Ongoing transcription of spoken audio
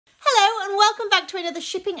welcome back to another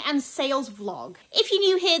shipping and sales vlog. If you're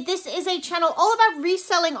new here, this is a channel all about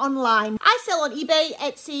reselling online. I sell on eBay,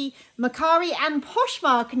 Etsy, Mercari and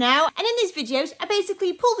Poshmark now, and in these videos I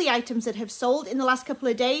basically pull the items that have sold in the last couple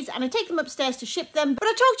of days and I take them upstairs to ship them, but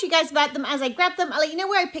I talk to you guys about them as I grab them. I'll let you know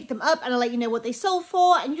where I picked them up and I'll let you know what they sold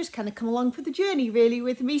for, and you just kind of come along for the journey really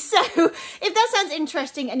with me. So if that sounds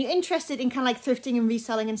interesting and you're interested in kind of like thrifting and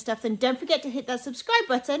reselling and stuff, then don't forget to hit that subscribe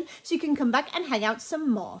button so you can come back and hang out some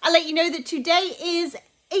more. I'll let you know that today is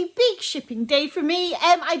a big shipping day for me.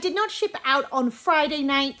 I did not ship out on Friday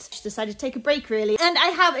night. Just decided to take a break really. And I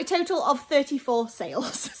have a total of 34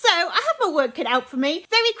 sales. So I have my work cut out for me.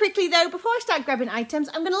 Very quickly though, before I start grabbing items,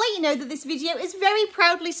 I'm going to let you know that this video is very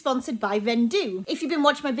proudly sponsored by Vendoo. If you've been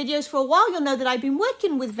watching my videos for a while, you'll know that I've been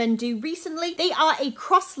working with Vendoo recently. They are a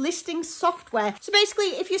cross-listing software. So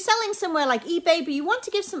basically, if you're selling somewhere like eBay, but you want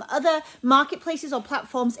to give some other marketplaces or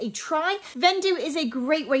platforms a try, Vendoo is a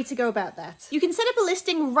great way to go about that. You can set up a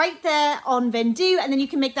listing right there on Vendoo, and then you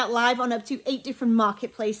can make that live on up to 8 different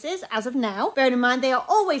marketplaces as of now. Bearing in mind, they are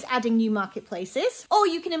always adding new marketplaces. Or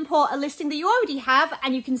you can import a listing that you already have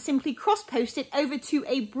and you can simply cross-post it over to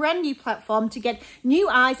a brand new platform to get new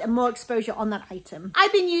eyes and more exposure on that item.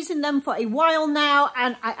 I've been using them for a while now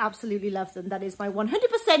and I absolutely love them. That is my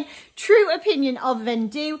 100% true opinion of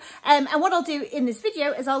Vendoo. And what I'll do in this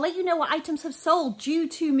video is I'll let you know what items have sold due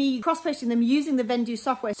to me cross-posting them using the Vendoo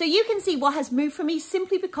software. So you can see what has moved for me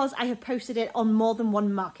simply because I have posted it on more than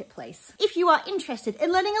one marketplace. If you are interested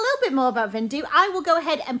in learning a little bit more about Vendoo, I will go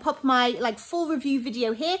ahead and pop my full review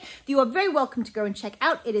video here that you are very welcome to go and check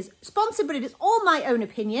out. It is sponsored, but it is all my own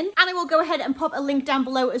opinion. And I will go ahead and pop a link down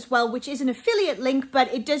below as well, which is an affiliate link,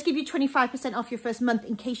 but it does give you 25% off your first month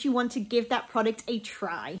in case you want to give that product a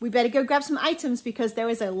try. We better go grab some items because there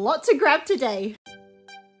is a lot to grab today.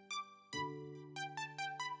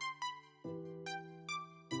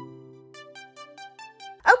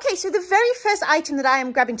 Okay, so the very first item that I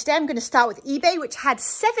am grabbing today, I'm going to start with eBay, which had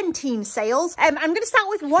 17 sales. I'm going to start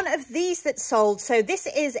with one of these that sold. So this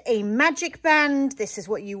is a magic band. This is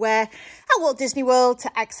what you wear at Walt Disney World to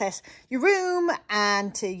access your room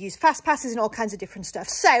and to use fast passes and all kinds of different stuff.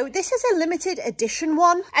 So this is a limited edition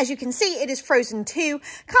one. As you can see, it is Frozen 2.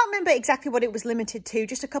 Can't remember exactly what it was limited to,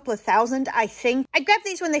 just a couple of thousand, I think. I grabbed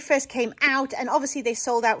these when they first came out and obviously they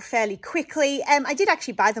sold out fairly quickly. I did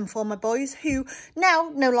actually buy them for my boys who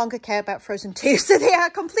now no longer care about Frozen 2, so they are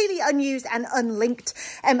completely unused and unlinked,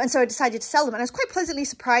 and so I decided to sell them. And I was quite pleasantly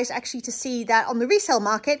surprised actually to see that on the resale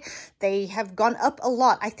market they have gone up a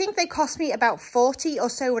lot. I think they cost me about 40 or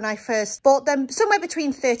so when I first bought them, somewhere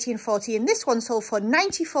between 30 and 40, and this one sold for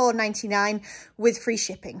 $94.99 with free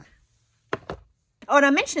shipping. Oh, and I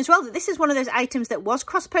mentioned as well that this is one of those items that was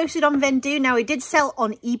cross-posted on Vendoo. Now, it did sell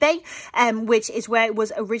on eBay, which is where it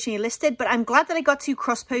was originally listed, but I'm glad that I got to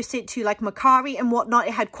cross-post it to like Mercari and whatnot.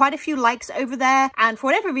 It had quite a few likes over there, and for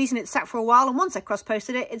whatever reason, it sat for a while, and once I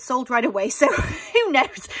cross-posted it, it sold right away, so who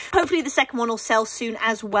knows? Hopefully, the second one will sell soon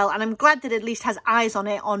as well, and I'm glad that it at least has eyes on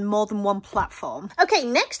it on more than one platform. Okay,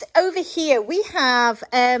 next over here, we have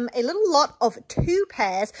a little lot of 2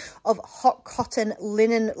 pairs of hot cotton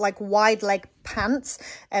linen, like wide leg pants.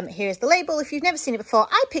 Here's the label. If you've never seen it before,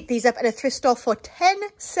 I picked these up at a thrift store for 10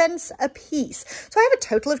 cents a piece. So I have a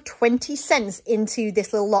total of 20 cents into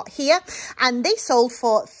this little lot here, and they sold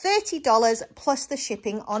for $30 plus the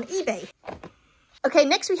shipping on eBay. Okay,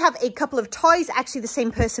 next we have a couple of toys. Actually, the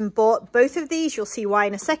same person bought both of these. You'll see why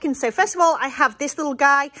in a second. So first of all, I have this little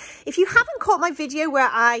guy. If you haven't caught my video where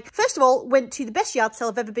I, first of all, went to the best yard sale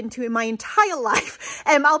I've ever been to in my entire life,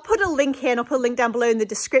 I'll put a link here and I'll put a link down below in the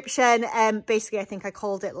description. Basically, I think I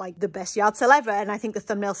called it like the best yard sale ever. And I think the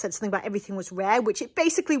thumbnail said something about everything was rare, which it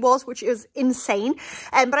basically was, which is insane.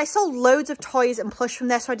 But I sold loads of toys and plush from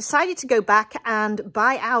there. So I decided to go back and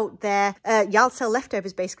buy out their yard sale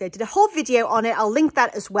leftovers, basically. I did a whole video on it. I'll link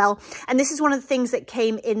that as well, and this is one of the things that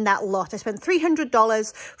came in that lot. I spent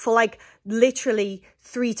 $300 for like literally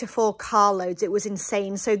 3 to 4 carloads. It was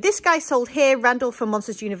insane. So this guy sold here, Randall from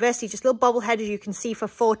Monsters University, just a little bobblehead, as you can see, for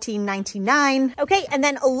 $14.99. Okay, and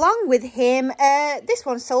then along with him, this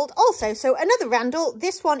one sold also. So another Randall.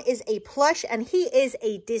 This one is a plush, and he is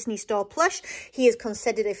a Disney Store plush. He is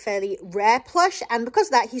considered a fairly rare plush, and because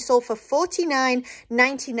of that, he sold for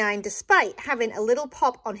 $49.99, despite having a little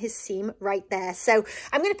pop on his seam right there. So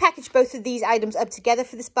I'm going to package both of these items up together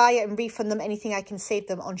for this buyer and refund them anything I can save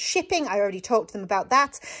them on shipping. I already talked to them about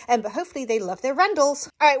that, but hopefully they love their Randalls.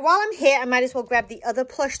 All right, while I'm here, I might as well grab the other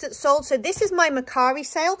plush that sold. So this is my Mercari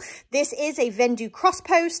sale. This is a Vendu cross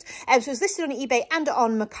post. So it was listed on eBay and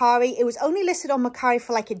on Mercari. It was only listed on Mercari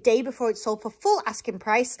for like a day before it sold for full asking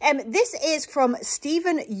price. This is from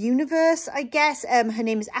Steven Universe, I guess. Her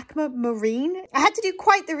name is Akma Marine. I had to do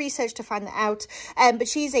quite the research to find that out, but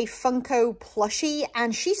she's a Funko plushie,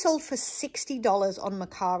 and she sold for $60 on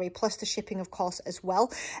Mercari, plus the shipping, of course, as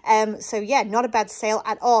well. So yeah, not a bad sale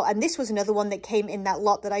at all. And this was another one that came in that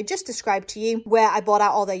lot that I just described to you, where I bought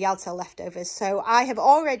out all their yard sale leftovers. So I have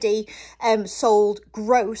already sold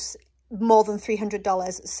gross more than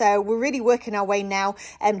 $300. So we're really working our way now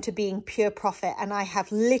to being pure profit, and I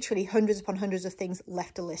have literally hundreds upon hundreds of things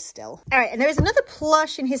left to list still. All right, and there is another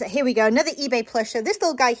plush in his, here we go, another eBay plush. So this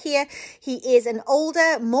little guy here, he is an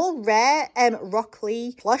older, more rare Rock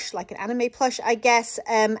Lee plush, like an anime plush, I guess,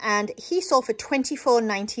 and he sold for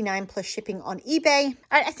 $24.99 plus shipping on eBay.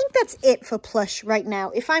 All right, I think that's it for plush right now.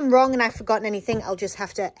 If I'm wrong and I've forgotten anything, I'll just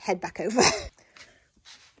have to head back over.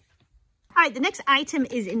 All right, the next item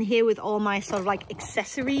is in here with all my sort of like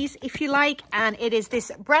accessories, if you like, and it is this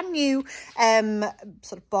brand new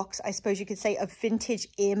sort of box, I suppose you could say, of vintage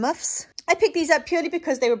earmuffs. I picked these up purely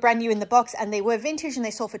because they were brand new in the box and they were vintage, and they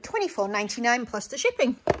sold for $24.99 plus the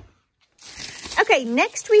shipping. Okay,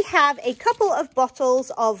 next we have a couple of bottles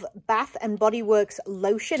of Bath and Body Works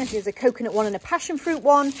lotion. There's a coconut one and a passion fruit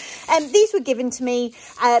one. These were given to me.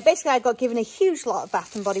 Basically, I got given a huge lot of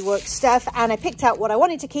Bath and Body Works stuff, and I picked out what I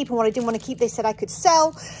wanted to keep and what I didn't want to keep. They said I could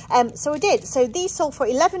sell, so I did. So these sold for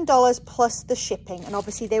 $11 plus the shipping, and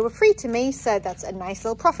obviously they were free to me, so that's a nice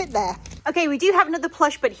little profit there. Okay, we do have another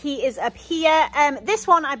plush, but he is up here. This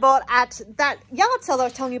one I bought at that yard sale that I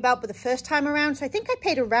was telling you about, but the first time around. So I think I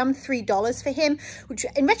paid around $3 for him, which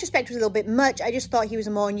in retrospect was a little bit much. I just thought he was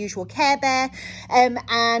a more unusual Care Bear,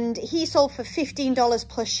 and he sold for $15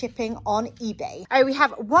 plus shipping on eBay. All right, we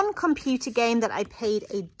have one computer game that I paid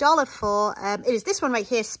 $1 for. It is this one right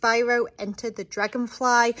here, Spyro Enter the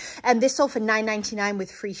Dragonfly, and this sold for $9.99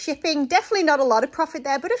 with free shipping. Definitely not a lot of profit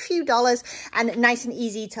there, but a few dollars, and nice and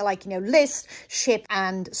easy to, like, you know, list, ship,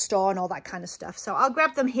 and store and all that kind of stuff. So I'll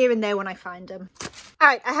grab them here and there when I find them. All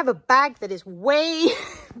right, I have a bag that is way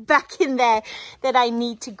back in there that I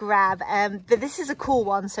need to grab, but this is a cool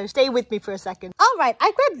one, so stay with me for a second. All right,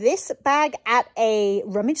 I grabbed this bag at a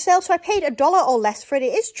rummage sale, so I paid $1 or less for it.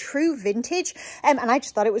 It is true vintage, and I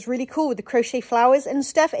just thought it was really cool with the crochet flowers and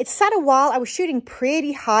stuff. It sat a while. I was shooting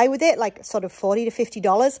pretty high with it, like sort of $40 to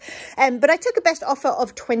 $50, but I took a best offer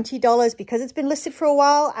of $20 because it's been listed for a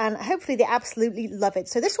while, and hopefully they absolutely love it.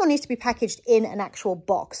 So this one needs to be packaged in an actual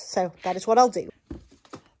box, so that is what I'll do.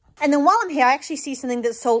 And then while I'm here, I actually see something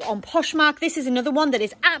that's sold on Poshmark. This is another one that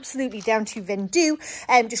is absolutely down to Vendu,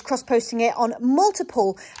 just cross-posting it on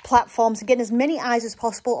multiple platforms and getting as many eyes as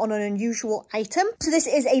possible on an unusual item. So this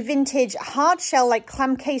is a vintage hard shell, like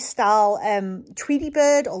clam case style Tweety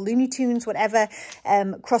Bird or Looney Tunes, whatever,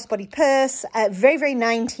 crossbody purse, very, very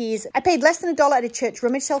 90s. I paid less than $1 at a church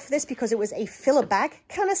rummage sale for this because it was a filler bag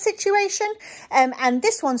kind of situation. And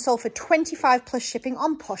this one sold for $25 plus shipping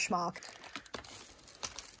on Poshmark.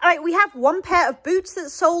 All right, we have one pair of boots that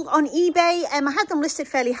sold on eBay. I had them listed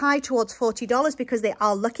fairly high, towards $40, because they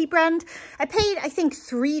are Lucky brand. I paid, I think,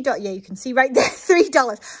 $3. Yeah, you can see right there, $3.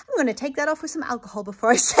 I'm going to take that off with some alcohol before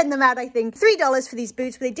I send them out, I think. $3 for these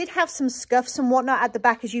boots, but they did have some scuffs and whatnot at the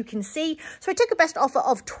back, as you can see. So I took a best offer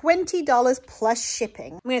of $20 plus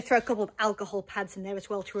shipping. I'm going to throw a couple of alcohol pads in there as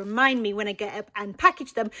well to remind me when I get up and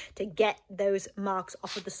package them to get those marks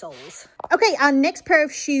off of the soles. Okay, our next pair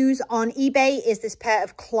of shoes on eBay is this pair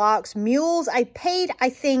of Clark's Mules. I paid, I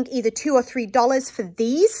think, either $2 or $3 for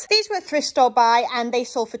these. These were a thrift store buy, and they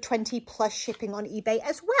sold for $20 plus shipping on eBay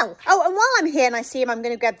as well. Oh, and while I'm here and I see them, I'm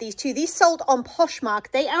going to grab these too. These sold on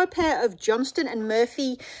Poshmark. They are a pair of Johnston and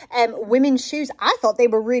Murphy women's shoes. I thought they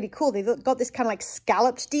were really cool. They've got this kind of like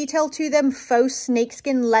scalloped detail to them, faux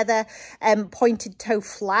snakeskin leather, pointed toe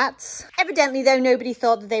flats. Evidently, though, nobody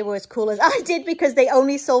thought that they were as cool as I did, because they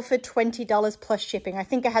only sold for $20 plus shipping. I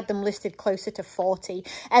think I had them listed closer to $40.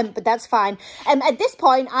 But that's fine. At this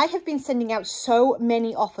point, I have been sending out so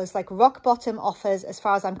many offers, like rock bottom offers, as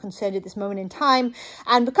far as I'm concerned at this moment in time.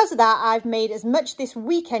 And because of that, I've made as much this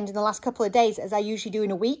weekend in the last couple of days as I usually do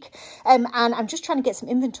in a week. And I'm just trying to get some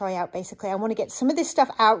inventory out, basically. I want to get some of this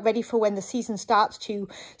stuff out ready for when the season starts to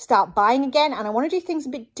start buying again. And I want to do things a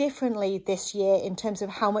bit differently this year in terms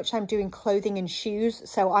of how much I'm doing clothing and shoes.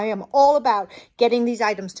 So I am all about getting these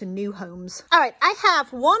items to new homes. All right, I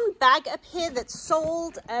have one bag up here that's sold.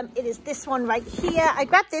 sold. It is this one right here. I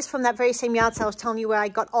grabbed this from that very same yard sale I was telling you where I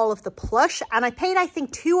got all of the plush, and I paid I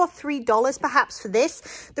think $2 or $3 perhaps for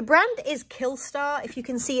this. The brand is Killstar, if you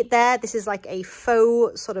can see it there. This is like a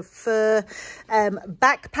faux sort of fur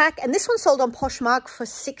backpack, and this one sold on Poshmark for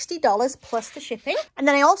 $60 plus the shipping. And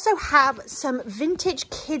then I also have some vintage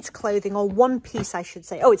kids clothing, or one piece I should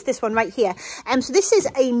say. Oh, it's this one right here. So this is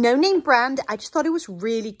a no-name brand. I just thought it was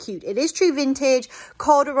really cute. It is true vintage,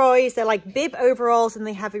 corduroys, they're like bib overalls, and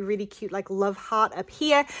they have a really cute like love heart up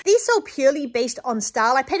here. These sold purely based on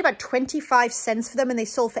style. I paid about 25 cents for them, and they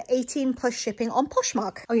sold for 18 plus shipping on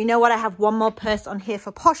Poshmark. Oh, you know what? I have one more purse on here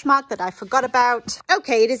for Poshmark that I forgot about.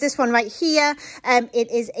 Okay, it is this one right here.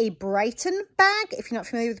 It is a Brighton bag. If you're not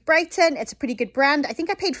familiar with Brighton, it's a pretty good brand. I think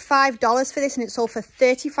I paid $5 for this, and it sold for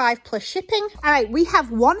 35 plus shipping. All right, we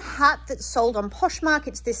have one hat that's sold on Poshmark.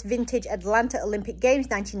 It's this vintage Atlanta Olympic Games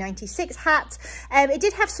 1996 hat. It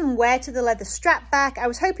did have some wear to the leather strap back. I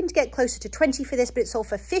was hoping to get closer to 20 for this, but it sold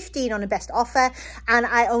for 15 on a best offer, and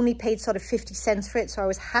I only paid sort of 50 cents for it, so I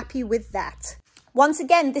was happy with that. Once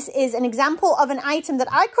again, this is an example of an item that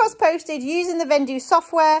I cross-posted using the Vendoo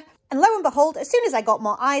software, and lo and behold, as soon as I got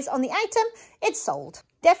more eyes on the item, it sold.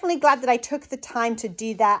 Definitely glad that I took the time to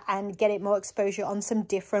do that and get it more exposure on some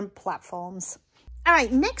different platforms. All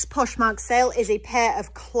right, next Poshmark sale is a pair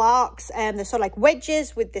of Clarks. They're sort of like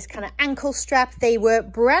wedges with this kind of ankle strap. They were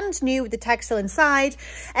brand new with the tag still inside.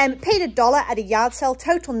 Paid $1 at a yard sale,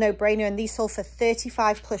 total no-brainer, and these sold for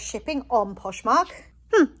 35 plus shipping on Poshmark.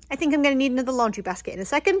 I think I'm going to need another laundry basket in a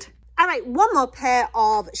second. All right, one more pair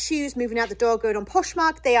of shoes moving out the door going on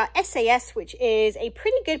Poshmark. They are SAS, which is a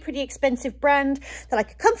pretty good, pretty expensive brand. They're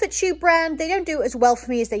like a comfort shoe brand. They don't do as well for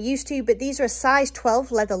me as they used to, but these are a size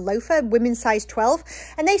 12 leather loafer, women's size 12,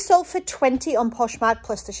 and they sold for 20 on Poshmark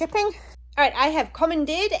plus the shipping. All right, I have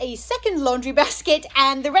commandeered a second laundry basket,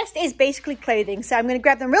 and the rest is basically clothing. So I'm going to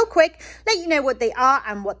grab them real quick, let you know what they are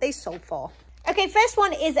and what they sold for. Okay, first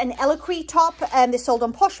one is an Eloquy top, and they sold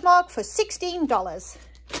on Poshmark for $16.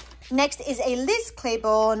 Next is a Liz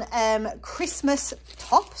Claiborne Christmas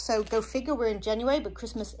top. So go figure, we're in January, but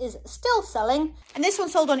Christmas is still selling. And this one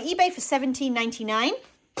sold on eBay for $17.99.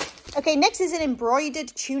 Okay, next is an embroidered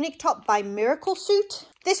tunic top by Miracle Suit.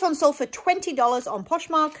 This one sold for $20 on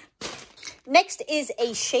Poshmark. Next is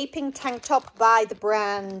a shaping tank top by the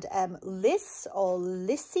brand Liss or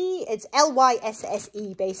Lissy. It's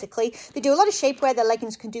Lysse basically. They do a lot of shapewear. Their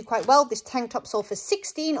leggings can do quite well. This tank top sold for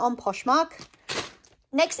 $16 on Poshmark.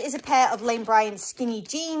 Next is a pair of Lane Bryant skinny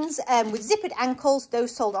jeans with zippered ankles.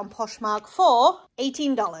 Those sold on Poshmark for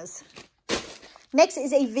 $18. Next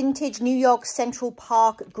is a vintage New York Central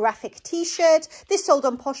Park graphic t-shirt. This sold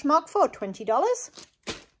on Poshmark for $20.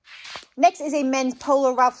 Next is a men's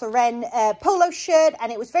Polo Ralph Lauren polo shirt,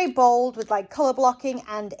 and it was very bold with like color blocking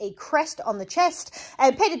and a crest on the chest.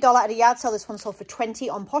 Paid $1 at a yard sale. This one sold for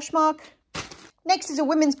 $20 on Poshmark. Next is a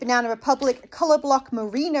women's Banana Republic color block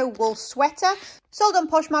merino wool sweater, sold on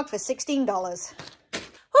Poshmark for $16.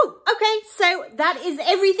 Whew, okay, so that is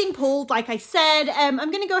everything pulled, like I said. I'm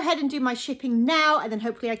going to go ahead and do my shipping now, and then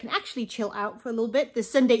hopefully I can actually chill out for a little bit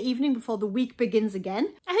this Sunday evening before the week begins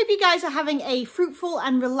again. I hope you guys are having a fruitful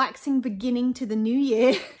and relaxing beginning to the new year.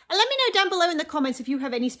 And let me know down below in the comments if you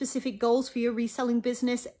have any specific goals for your reselling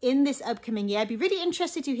business in this upcoming year. I'd be really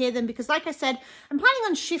interested to hear them because, like I said, I'm planning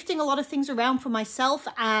on shifting a lot of things around for myself,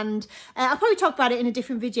 and I'll probably talk about it in a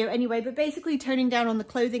different video anyway, but basically toning down on the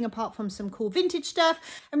clothing apart from some cool vintage stuff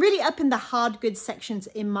and really up in the hard goods sections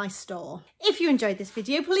in my store. If you enjoyed this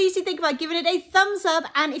video, please do think about giving it a thumbs up,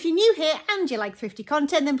 and if you're new here and you like thrifty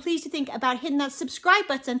content, then please do think about hitting that subscribe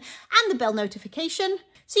button and the bell notification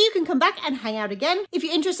so you can come back and hang out again. If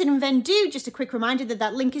you're interested in Vendoo, just a quick reminder that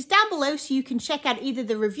that link is down below so you can check out either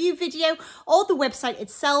the review video or the website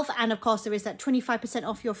itself. And of course, there is that 25%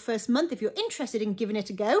 off your first month if you're interested in giving it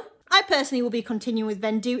a go. I personally will be continuing with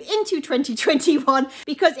Vendoo into 2021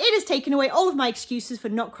 because it has taken away all of my excuses for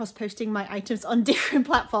not cross-posting my items on different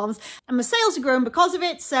platforms, and my sales have grown because of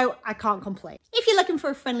it, so I can't complain. If you're looking for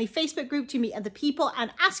a friendly Facebook group to meet other people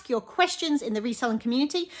and ask your questions in the reselling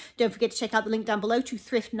community, don't forget to check out the link down below to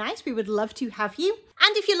Thrift Nice. We would love to have you.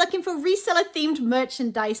 And if you're looking for reseller themed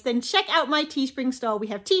merchandise, then check out my Teespring store. We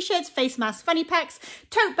have t-shirts, face masks, funny packs,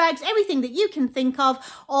 tote bags, everything that you can think of,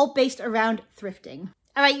 all based around thrifting.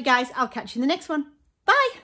 All right, you guys, I'll catch you in the next one. Bye.